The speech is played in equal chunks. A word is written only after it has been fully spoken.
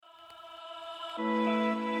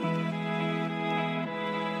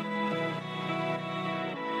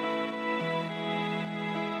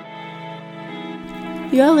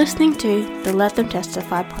You're listening to the Let Them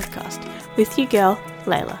Testify podcast with your girl,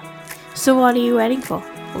 Layla. So what are you waiting for?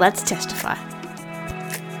 Let's testify.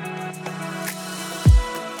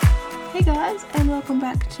 Hey guys, and welcome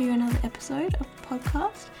back to another episode of the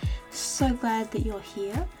podcast. So glad that you're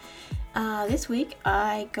here. This week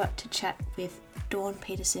I got to chat with Dawn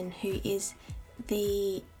Peterson, who is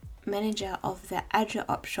the manager of the ADRA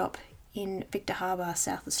op shop in Victor Harbour,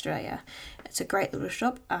 South Australia. It's a great little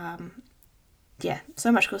shop.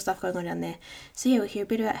 So much cool stuff going on down there. So yeah, we'll hear a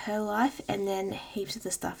bit about her life and then heaps of the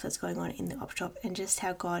stuff that's going on in the op shop and just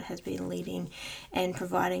how God has been leading and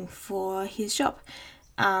providing for his shop.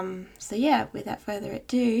 Without further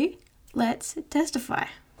ado, let's testify.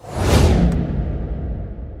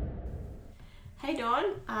 Hey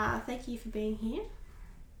Dawn, thank you for being here.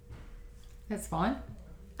 That's fine.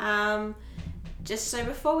 Just so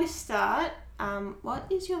before we start, what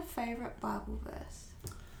is your favourite Bible verse?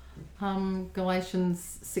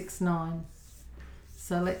 Galatians 6:9.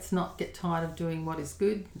 So let's not get tired of doing what is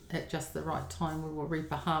good. At just the right time we will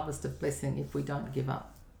reap a harvest of blessing if we don't give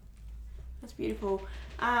up. That's beautiful.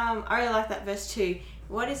 I really like that verse too.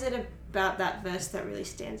 What is it about that verse that really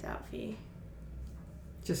stands out for you?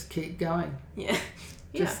 Just keep going. Yeah.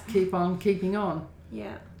 Just keep on keeping on.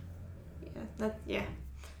 Yeah.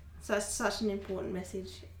 So that's such an important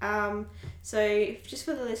message. So just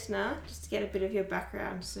for the listener, just to get a bit of your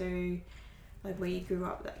background, so like where you grew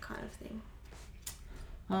up, that kind of thing.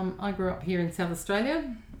 I grew up here in South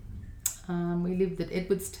Australia. We lived at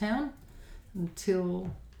Edwardstown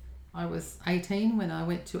until I was 18 when I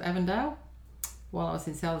went to Avondale. While I was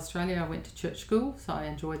in South Australia, I went to church school, so I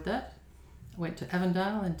enjoyed that. I went to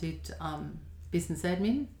Avondale and did business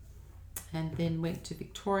admin, and then went to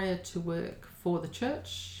Victoria to work for the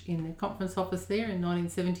church in the conference office there in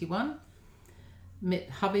 1971. Met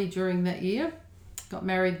hubby during that year, got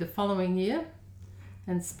married the following year,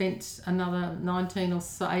 and spent another 19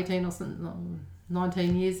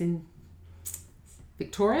 years in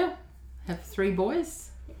Victoria, have 3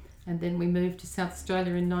 boys, and then we moved to South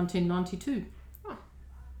Australia in 1992. Oh,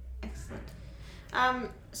 excellent.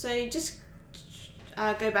 So just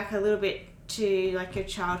go back a little bit to like your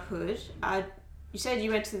childhood. You said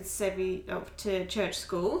you went to to church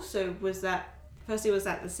school. So was that the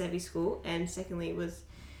Sevi school, and secondly was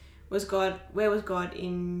where was God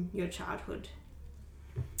in your childhood?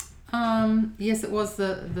 Yes, it was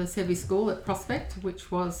the Sevi school at Prospect,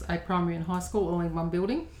 which was a primary and high school all in one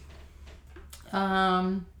building.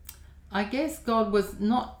 I guess God was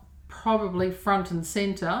not probably front and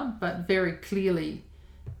centre, but very clearly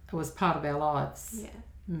it was part of our lives.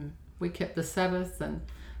 Yeah. We kept the Sabbath, and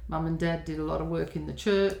Mum and Dad did a lot of work in the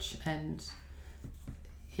church, and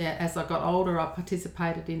as I got older I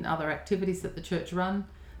participated in other activities that the church run,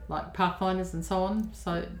 like Pathfinders and so on.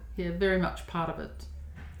 So very much part of it.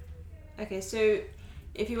 Okay, so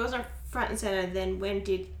if he wasn't front and centre, then when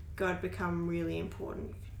did God become really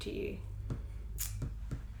important to you?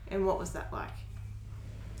 And what was that like?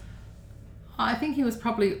 I think he was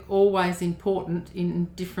probably always important in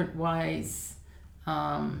different ways.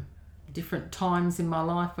 Different times in my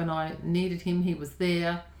life when I needed him, he was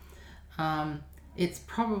there. It's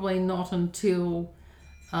probably not until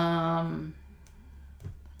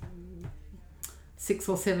 6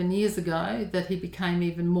 or 7 years ago that he became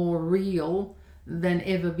even more real than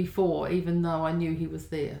ever before, even though I knew he was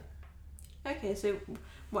there. Okay, so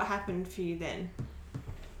what happened for you then?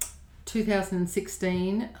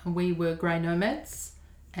 2016, we were grey nomads,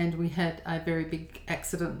 and we had a very big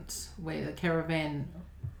accident where the caravan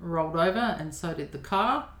rolled over, and so did the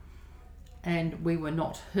car, and we were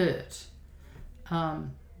not hurt.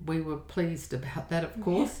 We were pleased about that, of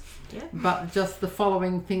course. Yeah. But just the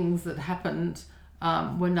following things that happened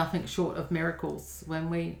were nothing short of miracles. When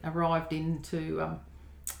we arrived into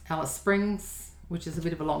Alice Springs, which is a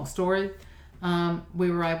bit of a long story, we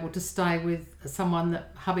were able to stay with someone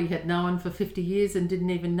that hubby had known for 50 years and didn't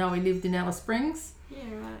even know he lived in Alice Springs. Yeah,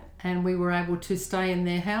 right. And we were able to stay in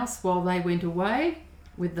their house while they went away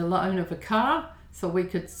with the loan of a car, so we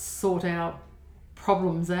could sort our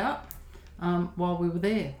problems out while we were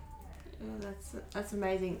there. Oh, that's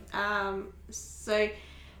amazing. So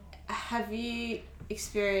have you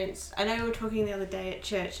experienced, I know we were talking the other day at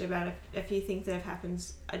church about a few things that have happened.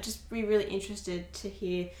 I'd just be really interested to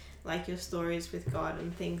hear like your stories with God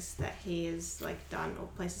and things that he has like done, or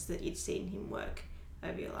places that you'd seen him work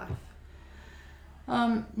over your life.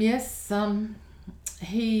 Yes,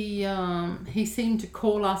 he seemed to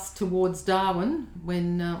call us towards Darwin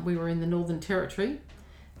when we were in the Northern Territory,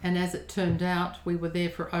 And as it turned out, we were there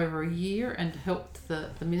for over a year and helped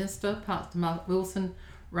the minister, Pastor Mark Wilson,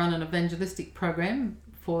 run an evangelistic program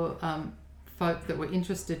for folk that were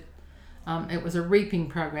interested. It was a reaping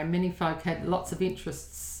program. Many folk had lots of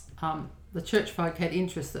interests. The church folk had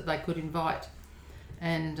interests that they could invite,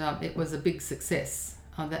 and it was a big success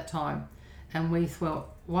at that time. And we thought,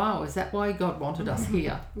 wow, is that why God wanted us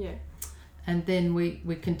here? Yeah. And then we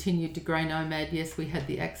continued to grey nomad. Yes, we had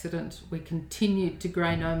the accident. We continued to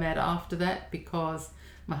grey nomad after that because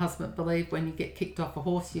my husband believed when you get kicked off a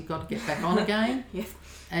horse, you've got to get back on again. Yeah.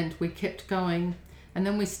 And we kept going. And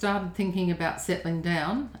then we started thinking about settling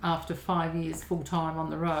down after 5 years full-time on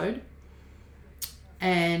the road.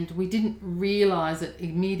 And we didn't realise it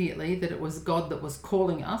immediately that it was God that was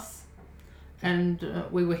calling us. And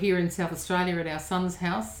we were here in South Australia at our son's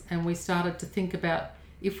house, and we started to think about,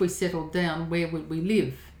 if we settled down, where would we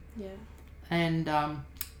live? Yeah. And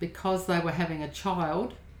because they were having a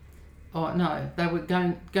child, they were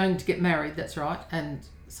going to get married, that's right, and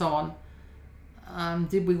so on.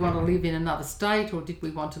 Did we want to live in another state, or did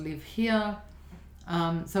we want to live here?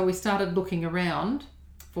 So we started looking around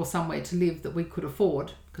for somewhere to live that we could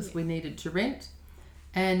afford, because we needed to rent.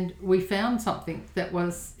 And we found something that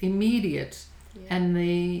was immediate, and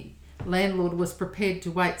the landlord was prepared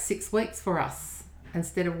to wait 6 weeks for us,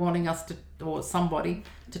 instead of wanting us to, or somebody,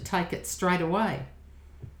 to take it straight away.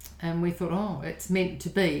 And we thought, it's meant to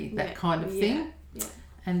be that kind of thing. Yeah.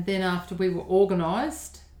 And then after we were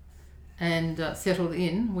organised and settled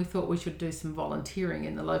in, we thought we should do some volunteering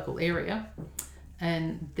in the local area,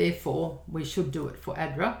 and therefore we should do it for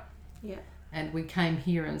ADRA. Yeah. And we came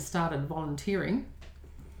here and started volunteering,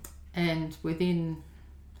 and within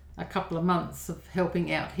a couple of months of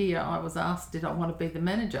helping out here, I was asked, did I want to be the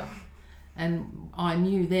manager? And I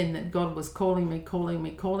knew then that God was calling me,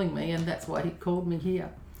 and that's why he called me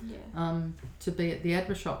here, to be at the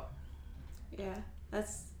ADRA shop. Yeah,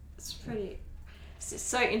 it's pretty... It's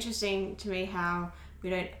so interesting to me how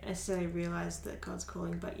we don't necessarily realise that God's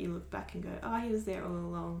calling, but you look back and go, he was there all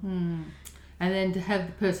along. And then to have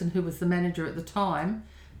the person who was the manager at the time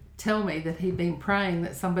tell me that he'd been praying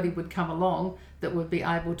that somebody would come along that would be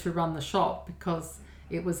able to run the shop because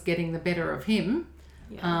it was getting the better of him.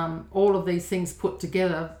 Yeah. All of these things put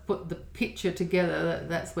together, put the picture together,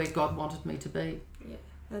 that's where God wanted me to be. Yeah,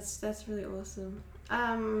 that's really awesome.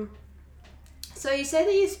 So you said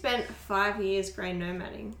that you spent 5 years grey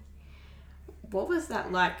nomading. What was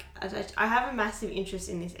that like? I have a massive interest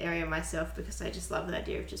in this area myself because I just love the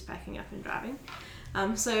idea of just packing up and driving.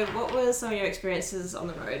 So what were some of your experiences on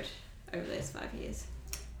the road over those 5 years?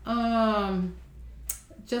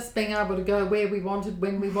 Just being able to go where we wanted,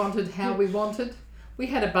 when we wanted, how we wanted. We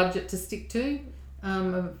had a budget to stick to,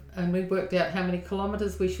 and we worked out how many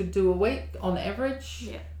kilometres we should do a week on average.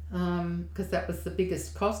 Yeah. Because that was the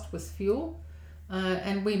biggest cost, was fuel,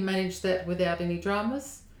 and we managed that without any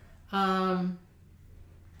dramas.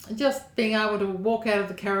 Just being able to walk out of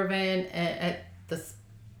the caravan at the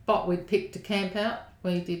spot we'd picked to camp out.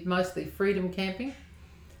 We did mostly freedom camping,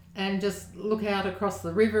 and just look out across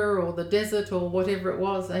the river or the desert or whatever it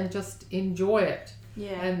was, and just enjoy it.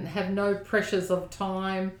 Yeah. And have no pressures of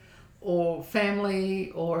time or family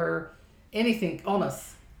or anything on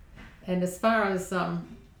us. And as far as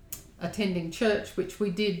attending church, which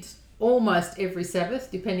we did almost every Sabbath,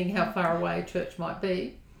 depending how far away church might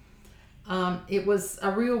be, it was a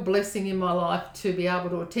real blessing in my life to be able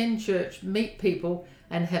to attend church, meet people,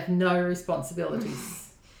 and have no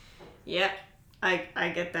responsibilities. Yeah, I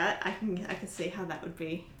get that. I can see how that would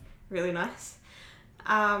be really nice.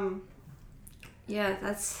 Yeah,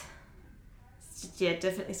 that's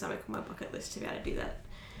definitely something on my bucket list to be able to do that.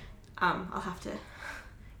 I'll have to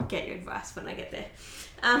get your advice when I get there.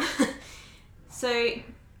 So,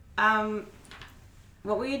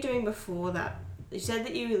 what were you doing before that? You said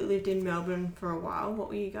that you lived in Melbourne for a while. What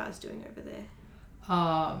were you guys doing over there?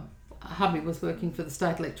 Hubby was working for the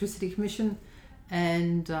State Electricity Commission,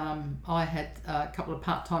 and I had a couple of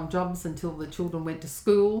part-time jobs until the children went to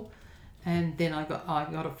school. And then I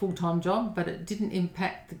got a full-time job, but it didn't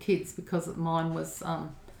impact the kids because mine was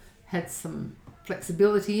had some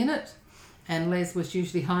flexibility in it, and Les was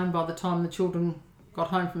usually home by the time the children got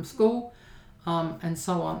home from school, and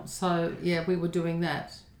so on. So yeah, we were doing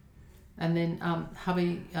that, and then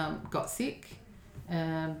hubby got sick,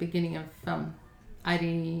 beginning of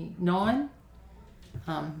 '89,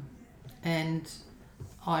 and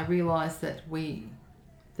I realised that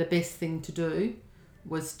the best thing to do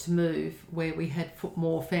was to move where we had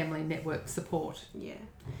more family network support. Yeah.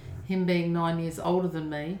 Him being 9 years older than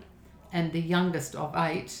me and the youngest of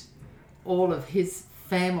 8, all of his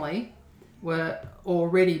family were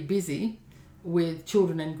already busy, with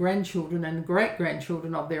children and grandchildren and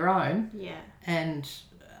great-grandchildren of their own. Yeah. And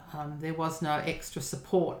there was no extra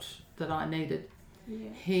support that I needed. Yeah.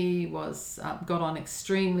 He was got on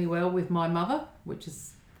extremely well with my mother, which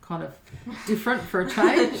is kind of different for a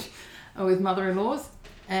change with mother-in-laws.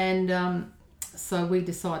 And so we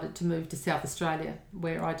decided to move to South Australia,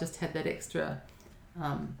 where I just had that extra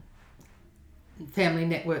family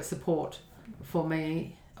network support for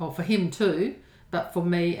me, or for him too, but for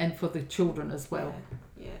me and for the children as well.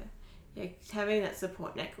 Yeah, having that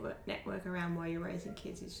support network around while you're raising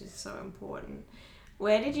kids is just so important.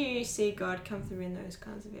 Where did you see God come through in those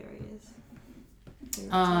kinds of areas?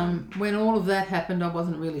 When all of that happened, I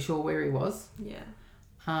wasn't really sure where he was. Yeah.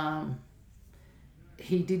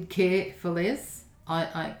 He did care for Les.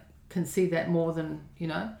 I can see that more than,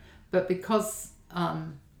 but because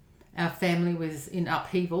our family was in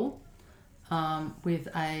upheaval, with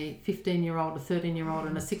a 15-year-old, a 13-year-old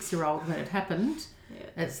and a 6-year-old when it happened,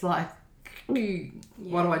 it's like, what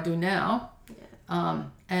do I do now? Yeah.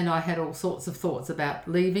 And I had all sorts of thoughts about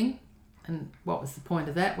leaving and what was the point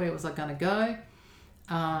of that? Where was I going to go?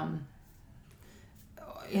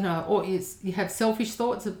 Or you have selfish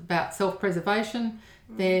thoughts about self-preservation,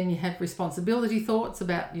 then you have responsibility thoughts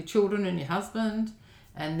about your children and your husband,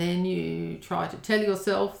 and then you try to tell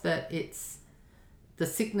yourself that it's the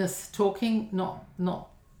sickness talking, not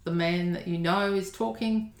the man that you know is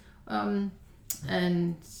talking. And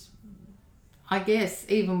I guess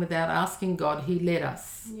even without asking God, he led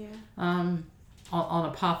us on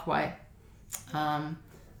a pathway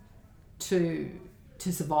to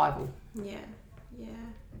survival. Yeah.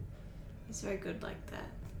 It's very good like that.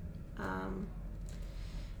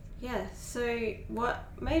 So what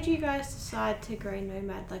made you guys decide to go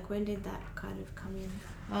nomad? Like, when did that kind of come in?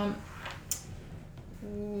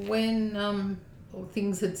 When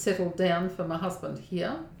things had settled down for my husband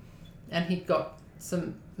here and he'd got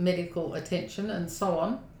some medical attention and so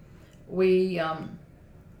on, we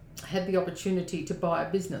had the opportunity to buy a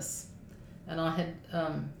business, and I had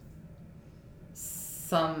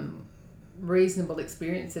some reasonable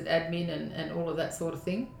experience at admin and all of that sort of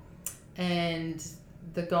thing, and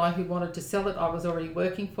the guy who wanted to sell it, I was already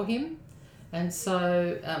working for him, and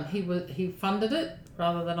so he funded it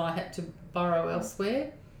rather than I had to borrow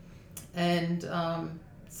elsewhere, and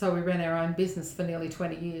so we ran our own business for nearly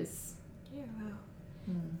 20 years. Yeah, wow.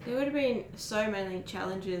 There would have been so many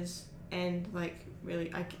challenges and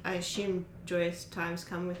really, I assume joyous times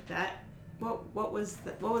come with that. What were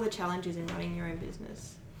the challenges in running your own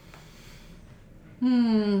business?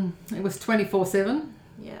 It was 24/7.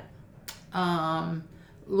 Yeah.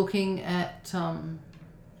 Looking at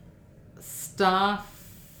staffing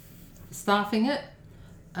it,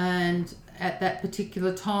 and at that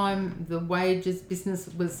particular time the wages business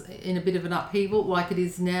was in a bit of an upheaval, like it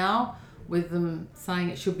is now, with them saying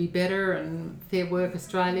it should be better and Fair Work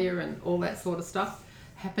Australia and all that sort of stuff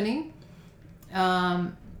happening.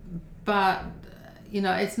 But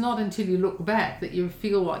it's not until you look back that you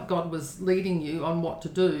feel like God was leading you on what to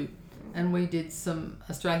do. And we did some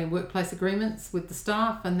Australian workplace agreements with the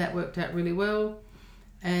staff, and that worked out really well.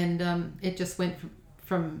 And it just went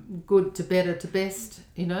from good to better to best,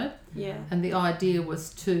 Yeah. And the idea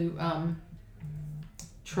was to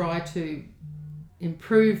try to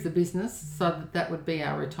improve the business so that would be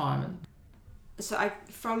our retirement. So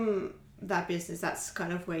from that business, that's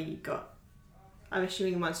kind of where you got, I'm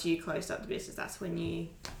assuming once you closed up the business, that's when you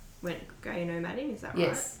went grey nomading, is that right?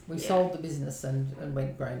 Yes, we sold the business and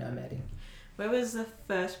went grey nomading. Where was the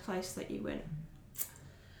first place that you went?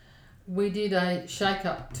 We did a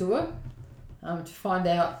shake-up tour to find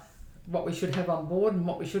out what we should have on board and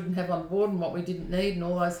what we shouldn't have on board and what we didn't need and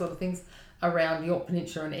all those sort of things around York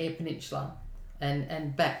Peninsula and Eyre Peninsula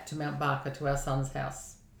and back to Mount Barker to our son's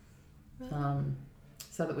house,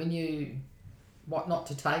 so that we knew what not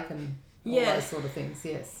to take and all those sort of things.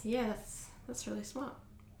 Yes. Yeah, that's really smart.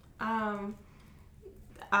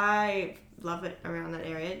 I love it around that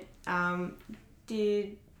area.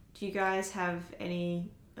 Did you guys have any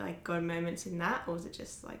God moments in that, or was it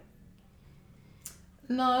just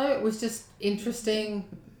No, it was just interesting.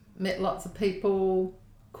 Met lots of people,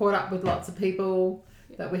 caught up with lots of people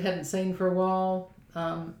that we hadn't seen for a while.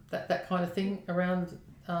 That kind of thing around.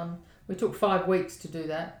 We took 5 weeks to do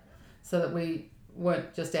that, so that we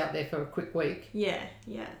weren't just out there for a quick week. Yeah.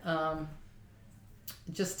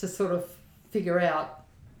 Just to sort of figure out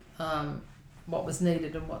what was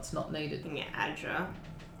needed and what's not needed. Yeah, ADRA.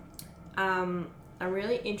 I'm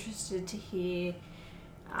really interested to hear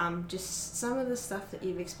just some of the stuff that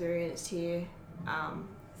you've experienced here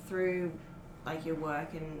through your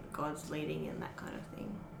work and God's leading and that kind of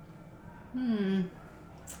thing.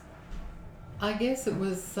 I guess it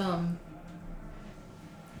was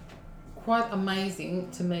quite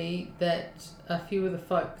amazing to me that a few of the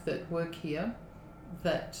folk that work here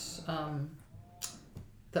that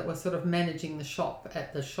that were sort of managing the shop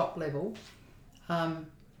at the shop level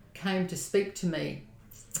came to speak to me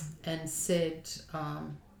and said,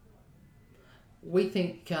 we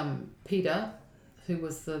think Peter, who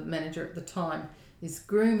was the manager at the time, is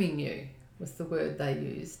grooming you, was the word they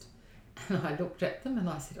used. And I looked at them and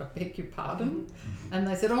I said, I beg your pardon? And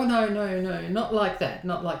they said, oh, no, not like that,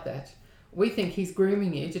 not like that. We think he's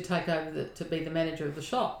grooming you to take over to be the manager of the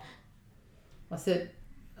shop. I said,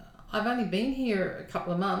 I've only been here a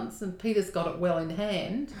couple of months and Peter's got it well in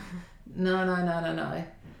hand. No.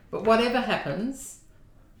 But whatever happens,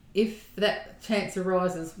 if that chance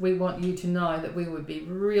arises, we want you to know that we would be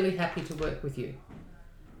really happy to work with you.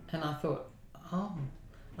 And I thought, oh,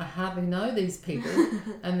 I hardly know these people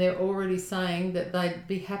and they're already saying that they'd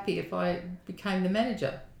be happy if I became the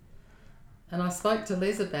manager. And I spoke to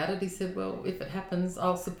Les about it. He said, well, if it happens,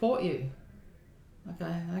 I'll support you.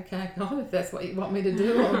 Okay, God, if that's what you want me to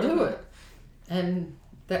do, I'll do it. And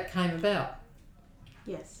that came about.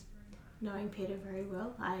 Yes. Knowing Peter very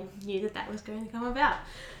well, I knew that was going to come about.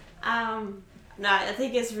 No, I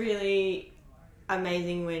think it's really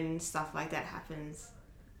amazing when stuff like that happens,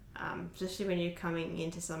 especially when you're coming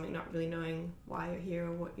into something not really knowing why you're here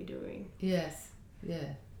or what you're doing. Yes,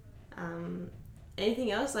 yeah.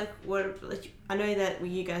 Anything else? I know that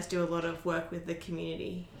you guys do a lot of work with the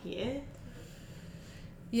community here.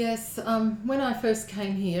 Yes, when I first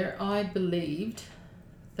came here, I believed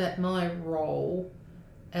that my role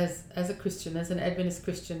as a Christian, as an Adventist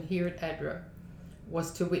Christian here at ADRA,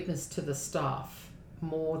 was to witness to the staff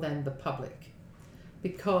more than the public.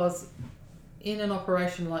 Because in an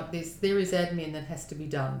operation like this, there is admin that has to be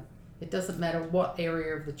done. It doesn't matter what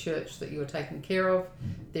area of the church that you're taking care of,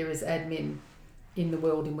 there is admin in the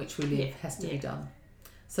world in which we live has to be done.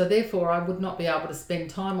 So therefore, I would not be able to spend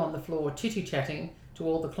time on the floor chitty-chatting to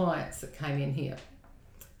all the clients that came in here.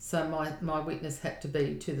 So my witness had to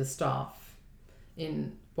be to the staff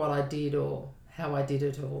in what I did or how I did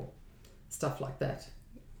it or stuff like that.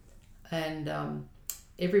 And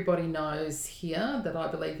everybody knows here that I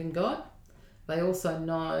believe in God. They also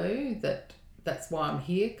know that that's why I'm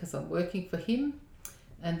here, because I'm working for him.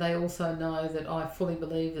 And they also know that I fully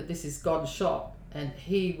believe that this is God's shop and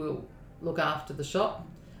he will look after the shop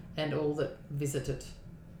and all that visit it.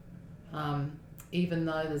 Even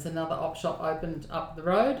though there's another op shop opened up the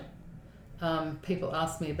road, people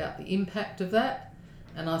ask me about the impact of that.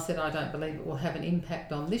 And I said, I don't believe it will have an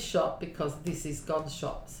impact on this shop because this is God's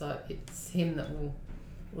shop. So it's him that will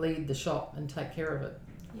lead the shop and take care of it.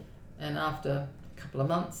 Yeah. And after a couple of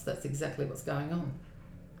months, that's exactly what's going on.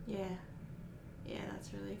 Yeah, that's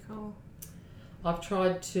really cool. I've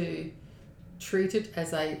tried to treat it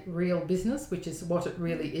as a real business, which is what it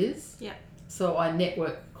really is. Yeah. So I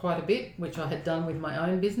network quite a bit, which I had done with my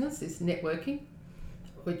own business, is networking,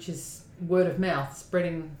 which is word of mouth,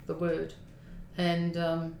 spreading the word.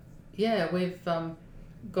 And we've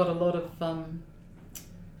got a lot of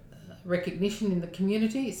recognition in the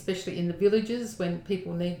community, especially in the villages when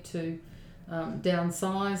people need to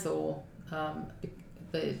downsize or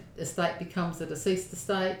the estate becomes a deceased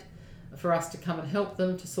estate, for us to come and help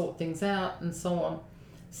them to sort things out and so on.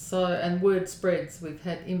 So, and word spreads. We've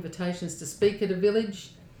had invitations to speak at a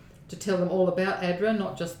village to tell them all about ADRA,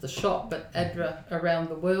 not just the shop, but ADRA around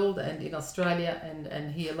the world and in Australia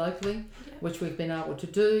and here locally, which we've been able to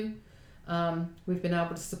do. We've been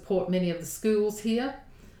able to support many of the schools here.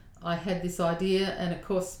 I had this idea, and of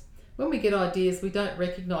course, when we get ideas, we don't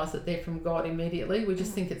recognise that they're from God immediately. We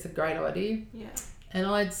just think it's a great idea. Yeah. And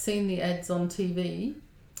I'd seen the ads on TV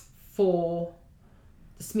for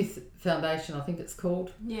the Smith Foundation, I think it's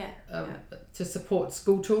called, to support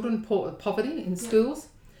school children, poverty in schools.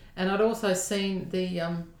 And I'd also seen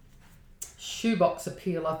the shoebox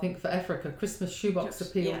appeal, I think, for Africa, Christmas shoebox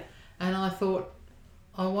appeal. Yeah. And I thought,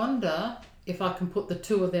 I wonder if I can put the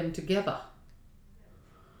two of them together.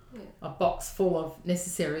 Yeah. A box full of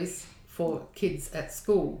necessaries for kids at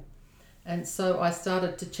school. And so I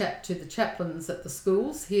started to chat to the chaplains at the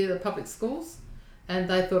schools, here, the public schools, and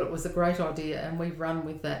they thought it was a great idea, and we've run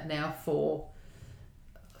with that now for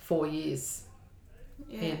 4 years.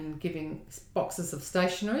 In giving boxes of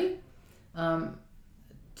stationery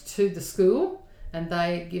to the school, and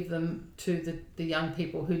they give them to the young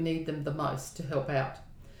people who need them the most to help out.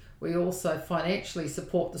 We also financially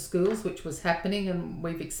support the schools, which was happening, and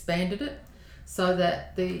we've expanded it so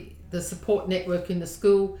that the support network in the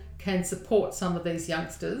school can support some of these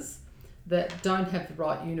youngsters that don't have the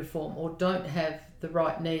right uniform or don't have the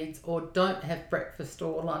right needs or don't have breakfast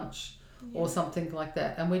or lunch or something like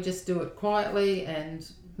that. And we just do it quietly and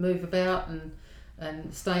move about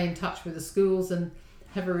and stay in touch with the schools and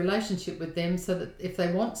have a relationship with them, so that if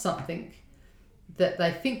they want something that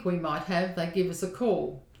they think we might have, they give us a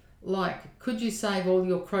call. Like, could you save all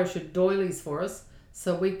your crocheted doilies for us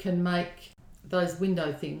so we can make those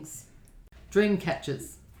window things, dream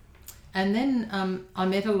catchers. And then I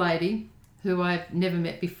met a lady who I've never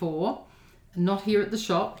met before, not here at the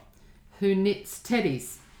shop, who knits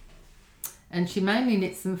teddies. And she mainly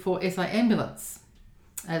knits them for SA Ambulance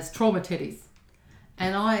as trauma teddies.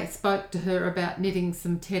 And I spoke to her about knitting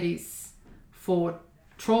some teddies for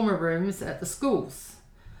trauma rooms at the schools,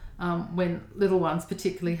 when little ones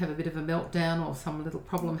particularly have a bit of a meltdown or some little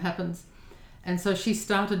problem happens. And so she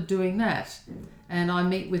started doing that. And I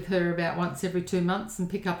meet with her about once every 2 months and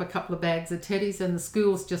pick up a couple of bags of teddies, and the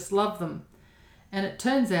schools just love them. And it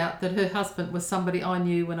turns out that her husband was somebody I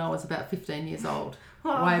knew when I was about 15 years old,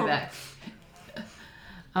 way back.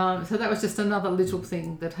 So that was just another little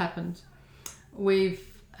thing that happened.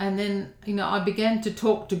 And then, I began to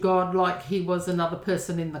talk to God like he was another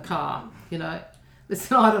person in the car,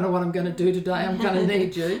 Listen, I don't know what I'm going to do today. I'm going to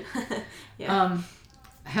need you. Yeah.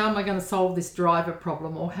 How am I going to solve this driver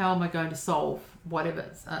problem, or how am I going to solve whatever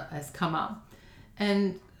has come up?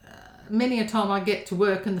 And many a time I get to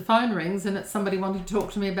work and the phone rings and it's somebody wanting to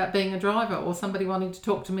talk to me about being a driver, or somebody wanting to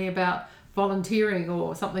talk to me about volunteering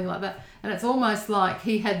or something like that. And it's almost like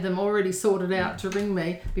he had them already sorted out to ring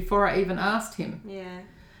me before I even asked him. Yeah.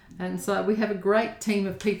 And so we have a great team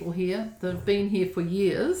of people here that have been here for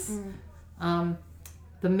years.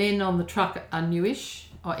 The men on the truck are newish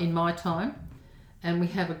in my time. And we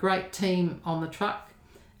have a great team on the truck.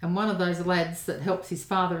 And one of those lads that helps his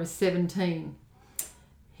father is 17.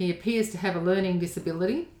 He appears to have a learning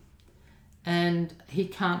disability and he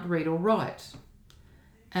can't read or write.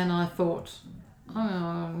 And I thought,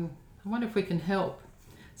 I wonder if we can help.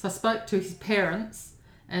 So I spoke to his parents,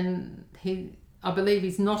 and I believe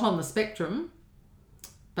he's not on the spectrum,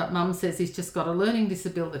 but Mum says he's just got a learning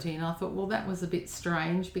disability. And I thought, well, that was a bit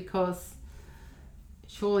strange, because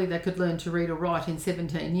surely they could learn to read or write in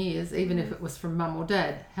 17 years, even if it was from Mum or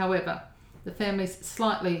Dad. However, the family's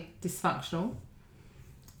slightly dysfunctional.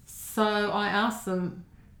 So I asked them,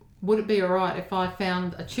 would it be all right if I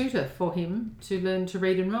found a tutor for him to learn to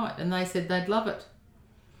read and write? And they said they'd love it.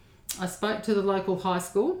 I spoke to the local high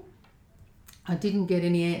school. I didn't get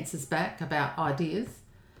any answers back about ideas.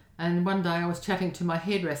 And one day I was chatting to my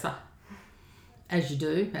hairdresser, as you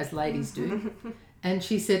do, as ladies do. And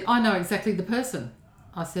she said, I know exactly the person.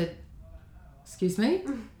 I said, excuse me?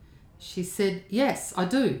 She said, yes, I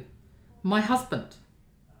do. My husband.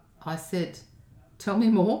 I said, tell me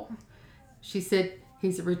more. She said,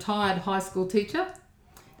 he's a retired high school teacher.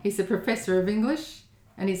 He's a professor of English,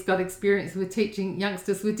 and he's got experience with teaching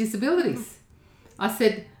youngsters with disabilities. I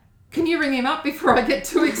said, can you ring him up before I get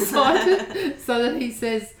too excited? So that he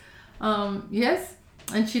says, yes.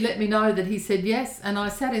 And she let me know that he said yes. And I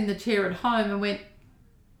sat in the chair at home and went,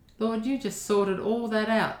 Lord, you just sorted all that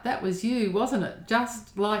out. That was you, wasn't it?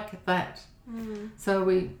 Just like that. So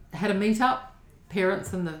we had a meet up,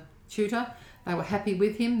 parents and the tutor. They were happy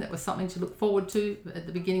with him. That was something to look forward to at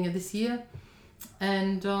the beginning of this year.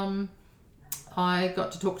 And I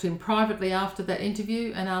got to talk to him privately after that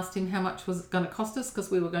interview and asked him how much was it going to cost us,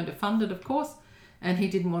 because we were going to fund it, of course, and he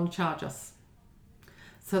didn't want to charge us.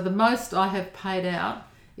 So the most I have paid out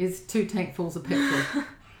is 2 tankfuls of petrol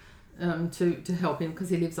to help him, because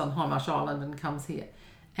he lives on High Island and comes here.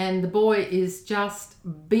 And the boy is just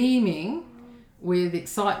beaming with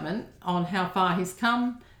excitement on how far he's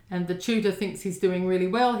come. And the tutor thinks he's doing really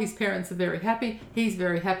well. His parents are very happy. He's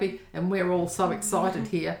very happy. And we're all so excited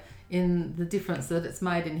here in the difference that it's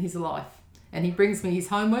made in his life. And he brings me his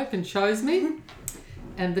homework and shows me.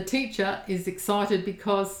 And the teacher is excited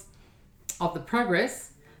because of the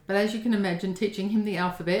progress. But as you can imagine, teaching him the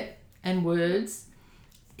alphabet and words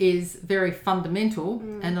is very fundamental.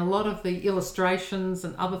 And a lot of the illustrations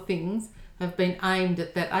and other things have been aimed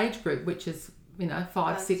at that age group, which is,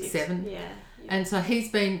 5, 6, 7. Yeah. And so he's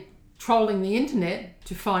been trolling the internet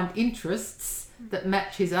to find interests that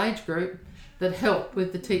match his age group that help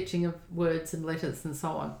with the teaching of words and letters and so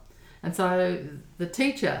on. And so the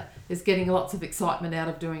teacher is getting lots of excitement out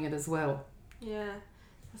of doing it as well. Yeah,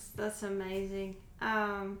 that's amazing.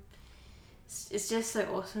 It's just so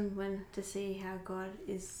awesome to see how God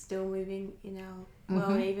is still moving in our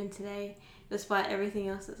world even today, despite everything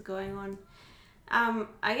else that's going on.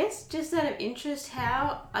 I guess just out of interest,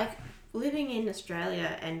 how, living in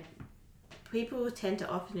Australia, and people tend to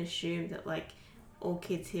often assume that all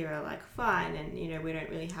kids here are fine, and we don't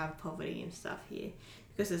really have poverty and stuff here.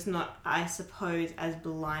 because it's not, I suppose, as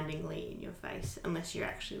blindingly in your face unless you're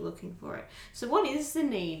actually looking for it. So what is the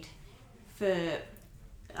need for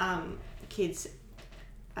kids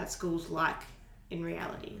at schools like in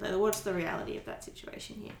reality? Like, what's the reality of that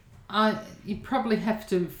situation here? You probably have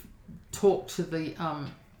to talk to the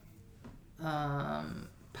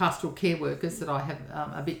pastoral care workers that I have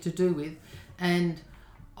a bit to do with, and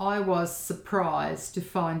I was surprised to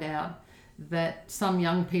find out that some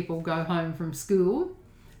young people go home from school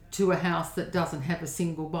to a house that doesn't have a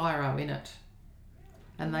single biro in it.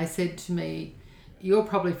 And they said to me, you're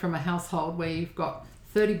probably from a household where you've got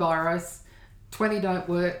 30 biros, 20 don't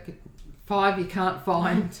work, 5 you can't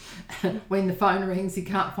find, when the phone rings you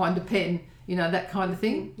can't find a pen, you know, that kind of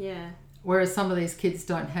thing. Yeah. Whereas some of these kids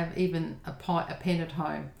don't have even a pen at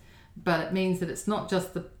home. But it means that it's not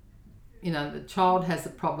just the child has a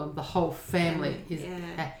problem, the whole family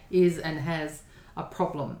is and has a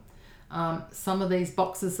problem. Some of these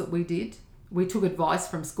boxes that we took advice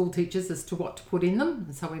from school teachers as to what to put in them,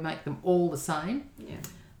 and so we make them all the same.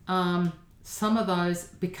 Yeah. Some of those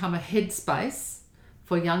become a headspace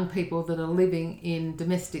for young people that are living in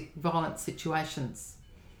domestic violence situations,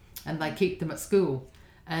 and they keep them at school.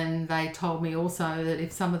 And they told me also that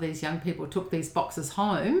if some of these young people took these boxes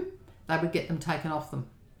home, they would get them taken off them.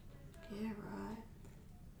 Yeah, right.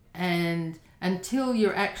 And until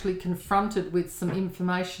you're actually confronted with some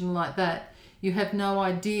information like that, you have no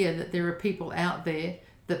idea that there are people out there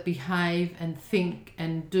that behave and think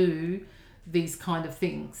and do these kind of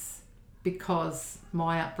things. Because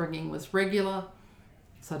my upbringing was regular,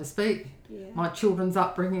 so to speak. Yeah. My children's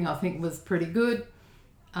upbringing, I think, was pretty good.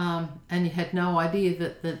 And you had no idea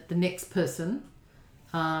that the next person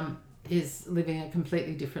is living a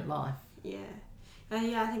completely different life. Yeah. I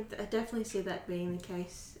think I definitely see that being the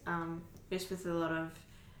case, just with a lot of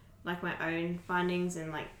like my own findings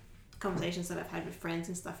and like conversations that I've had with friends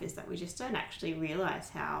and stuff, is that we just don't actually realise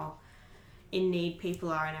how in need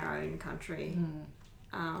people are in our own country.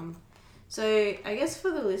 So I guess for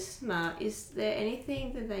the listener, is there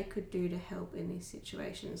anything that they could do to help in these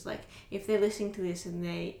situations? Like if they're listening to this and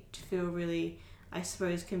they feel really, I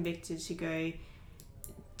suppose, convicted to go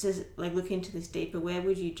to like look into this deeper, where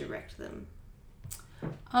would you direct them?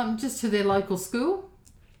 Just to their local school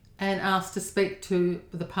and ask to speak to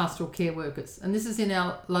the pastoral care workers. And this is in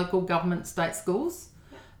our local government state schools.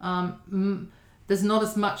 There's not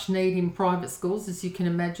as much need in private schools as you can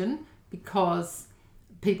imagine, because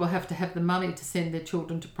people have to have the money to send their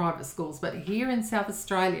children to private schools. But here in South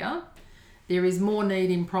Australia, there is more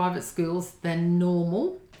need in private schools than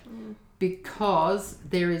normal because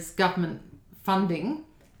there is government funding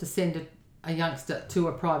to send a youngster to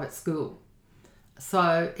a private school.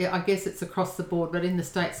 So I guess it's across the board, but in the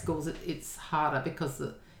state schools it's harder because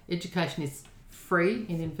the education is free,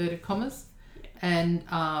 in inverted commas, and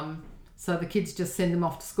so the kids just send them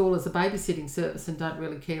off to school as a babysitting service and don't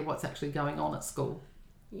really care what's actually going on at school.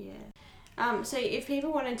 Yeah. So if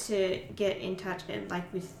people wanted to get in touch and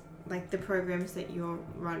like with like the programs that you're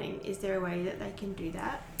running, is there a way that they can do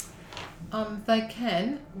that? They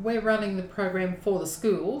can. We're running the program for the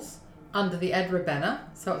schools under the ADRA banner,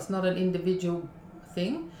 so it's not an individual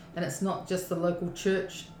thing, and it's not just the local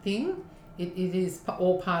church thing. It is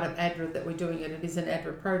all part of ADRA that we're doing it. It is an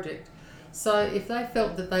ADRA project. So if they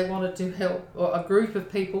felt that they wanted to help, or a group of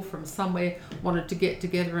people from somewhere wanted to get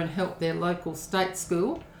together and help their local state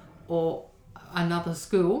school or another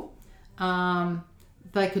school,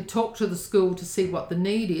 they could talk to the school to see what the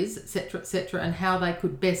need is, etc., and how they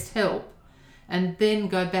could best help, and then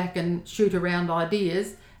go back and shoot around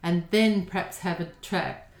ideas, and then perhaps have a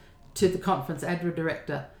chat to the conference ADRA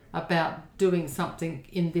director about doing something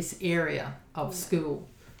in this area of school,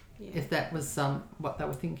 if that was what they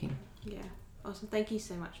were thinking. Yeah, awesome. Thank you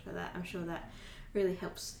so much for that. I'm sure that really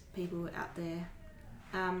helps people out there.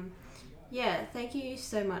 Thank you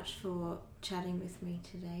so much for chatting with me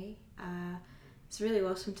today. It's really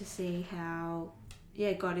awesome to see how,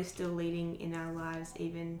 God is still leading in our lives,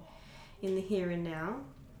 even in the here and now.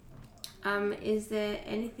 Is there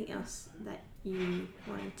anything else that you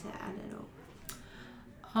wanted to add at all?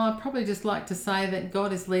 I'd probably just like to say that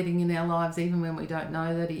God is leading in our lives even when we don't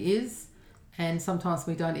know that He is, and sometimes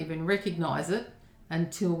we don't even recognise it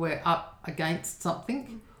until we're up against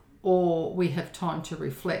something, or we have time to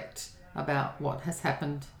reflect about what has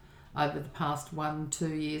happened over the past 1, 2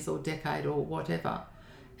 years or decade or whatever,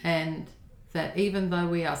 and that even though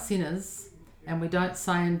we are sinners and we don't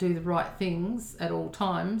say and do the right things at all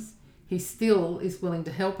times, He still is willing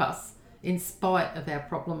to help us in spite of our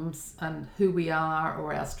problems and who we are,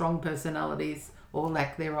 or our strong personalities or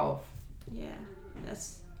lack thereof. Yeah,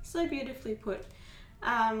 that's so beautifully put.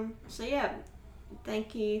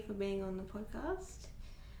 thank you for being on the podcast.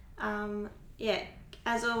 Yeah,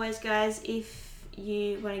 as always, guys, if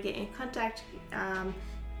you want to get in contact,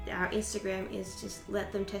 our Instagram is just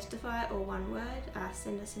let them testify, or one word.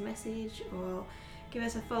 Send us a message or give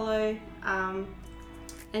us a follow.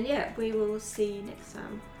 And yeah, we will see you next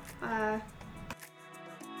time. Bye.